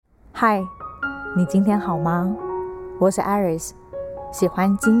嗨，你今天好吗？我是 Iris， 喜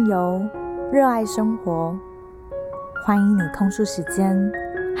欢精油，热爱生活，欢迎你空出时间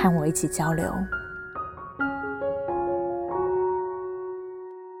和我一起交流。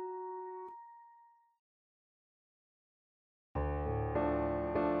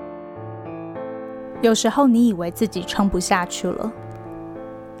有时候你以为自己撑不下去了，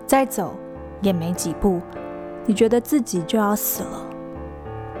再走也没几步，你觉得自己就要死了。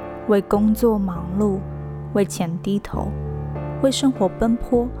为工作忙碌，为钱低头，为生活奔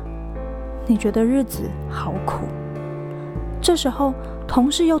波，你觉得日子好苦。这时候同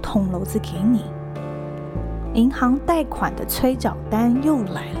事又捅娄子给你，银行贷款的催缴单又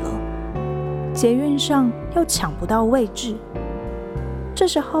来了，捷运上又抢不到位置。这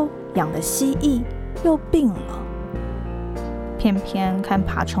时候养的蜥蜴又病了，偏偏看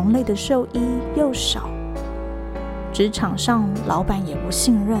爬虫类的兽医又少，职场上老板也不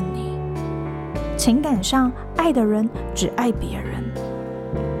信任你，情感上爱的人只爱别人，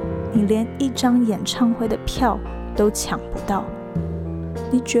你连一张演唱会的票都抢不到，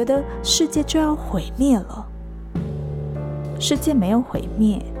你觉得世界就要毁灭了。世界没有毁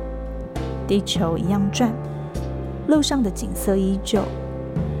灭，地球一样转，路上的景色依旧，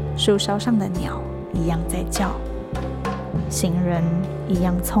树梢上的鸟一样在叫，行人一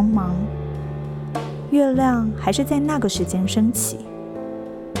样匆忙，月亮还是在那个时间升起。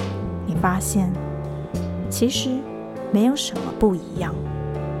你发现其实没有什么不一样。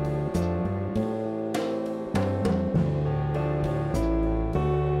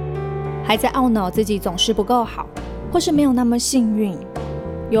还在懊恼自己总是不够好，或是没有那么幸运，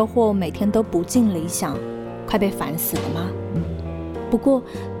又或每天都不尽理想，快被烦死了吗？不过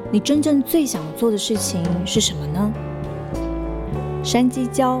你真正最想做的事情是什么呢？山鸡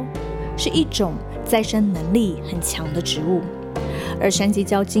椒是一种再生能力很强的植物，而山鸡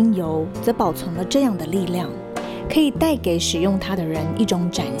椒精油则保存了这样的力量，可以带给使用它的人一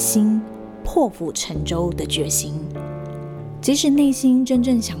种崭新、破釜沉舟的决心。即使内心真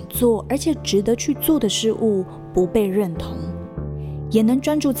正想做而且值得去做的事物不被认同，也能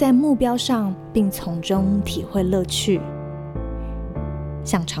专注在目标上，并从中体会乐趣。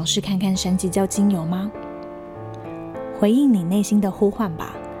想尝试看看山鸡椒精油吗？回应你内心的呼唤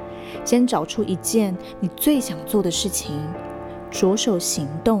吧，先找出一件你最想做的事情，着手行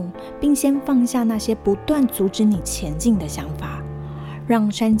动，并先放下那些不断阻止你前进的想法，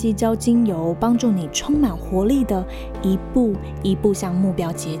让山鸡椒精油帮助你充满活力的一步一步向目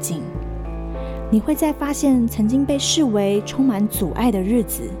标接近。你会再发现曾经被视为充满阻碍的日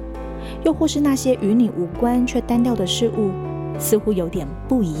子，又或是那些与你无关却单调的事物，似乎有点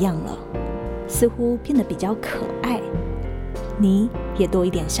不一样了，似乎变得比较可爱，你也多一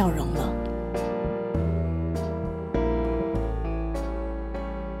点笑容了。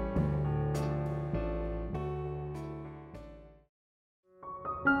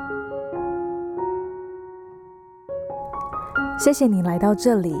谢谢你来到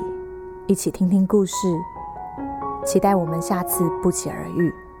这里，一起听听故事，期待我们下次不期而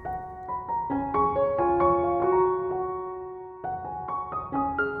遇。